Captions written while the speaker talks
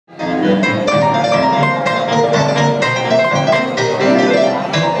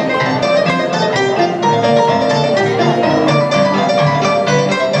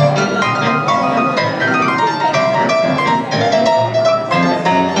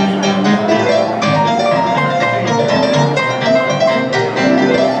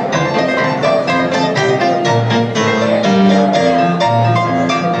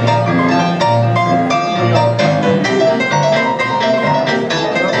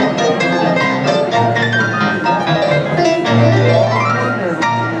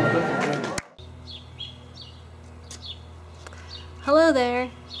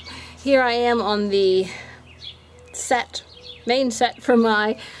on the main set for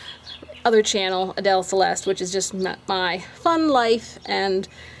my other channel, Adele Celeste, which is just my fun life and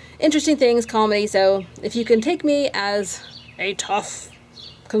interesting things, comedy. So if you can take me as a tough,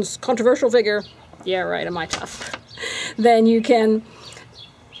 controversial figure, yeah, right, am I tough? Then you can,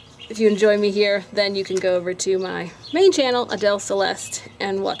 if you enjoy me here, then you can go over to my main channel, Adele Celeste,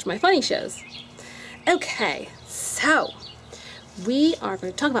 and watch my funny shows. Okay, so we are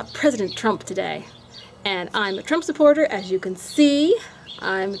going to talk about President Trump today. And I'm a Trump supporter, as you can see.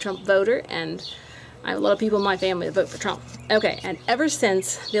 I'm a Trump voter, and I have a lot of people in my family that vote for Trump. Okay, and ever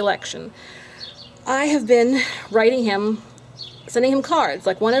since the election, I have been writing him, sending him cards,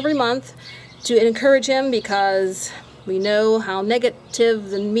 like one every month, to encourage him, because we know how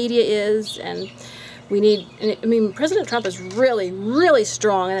negative the media is, and we need, I mean, President Trump is really, really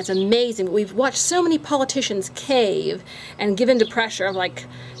strong, and it's amazing. We've watched so many politicians cave and give in to pressure of like,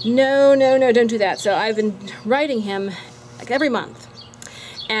 no, no, no, don't do that. So I've been writing him like every month.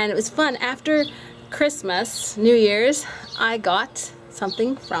 And it was fun. After Christmas, New Year's, I got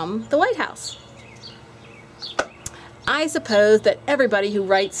something from the White House. I suppose that everybody who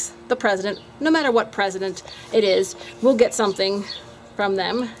writes the president, no matter what president it is, will get something from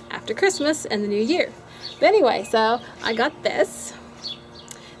them after Christmas and the New Year. But anyway, so I got this.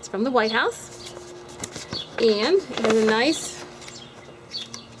 It's from the White House, and it has a nice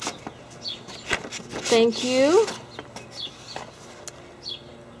thank you.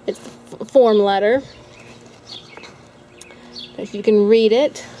 It's a form letter. If you can read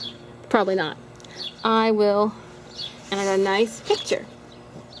it, probably not. I will, and I got a nice picture.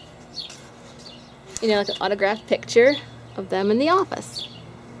 You know, like an autographed picture of them in the office.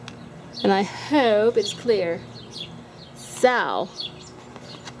 And I hope it's clear. So,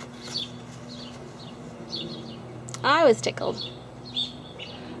 I was tickled.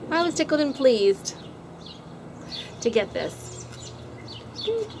 I was tickled and pleased to get this.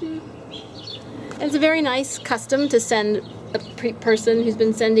 And it's a very nice custom to send a person who's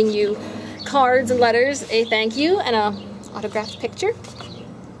been sending you cards and letters a thank you and a autographed picture.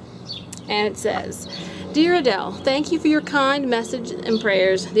 And it says, "Dear Adele, thank you for your kind message and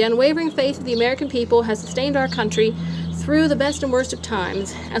prayers. The unwavering faith of the American people has sustained our country through the best and worst of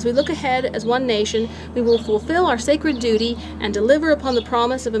times. As we look ahead as one nation, we will fulfill our sacred duty and deliver upon the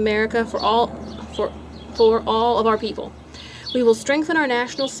promise of America for all of our people. We will strengthen our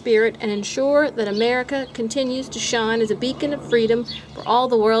national spirit and ensure that America continues to shine as a beacon of freedom for all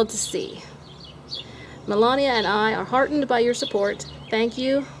the world to see. Melania and I are heartened by your support. Thank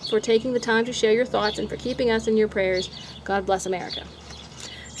you for taking the time to share your thoughts and for keeping us in your prayers. God bless America."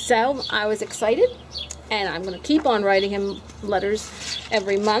 So I was excited, and I'm going to keep on writing him letters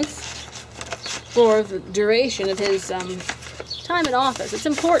every month for the duration of his time in office. It's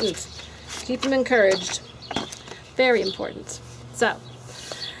important to keep him encouraged. Very important. So,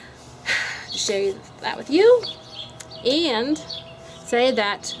 to share that with you, and say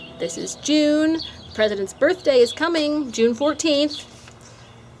that this is June. The President's birthday is coming, June 14th.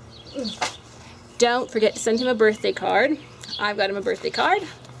 Don't forget to send him a birthday card. I've got him a birthday card.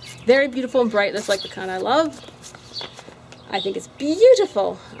 Very beautiful and bright. That's like the kind I love. I think it's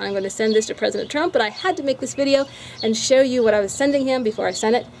beautiful. I'm going to send this to President Trump, but I had to make this video and show you what I was sending him before I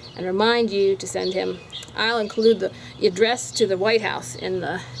sent it, and remind you to send him. I'll include the address to the White House in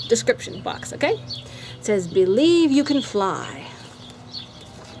the description box, okay? It says, "Believe you can fly.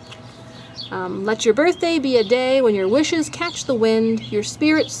 Let your birthday be a day when your wishes catch the wind, your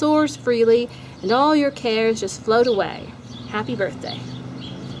spirit soars freely, and all your cares just float away. Happy birthday."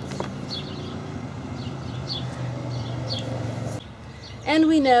 And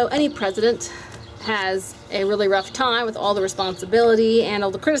we know any president has a really rough time with all the responsibility and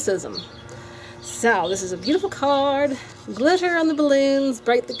all the criticism. So this is a beautiful card, glitter on the balloons,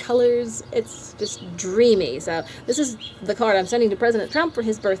 bright the colors. It's just dreamy. So this is the card I'm sending to President Trump for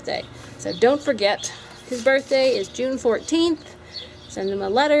his birthday. So don't forget, his birthday is June 14th. Send him a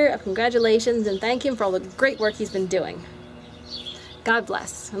letter of congratulations and thank him for all the great work he's been doing. God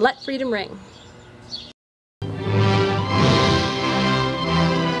bless, and let freedom ring.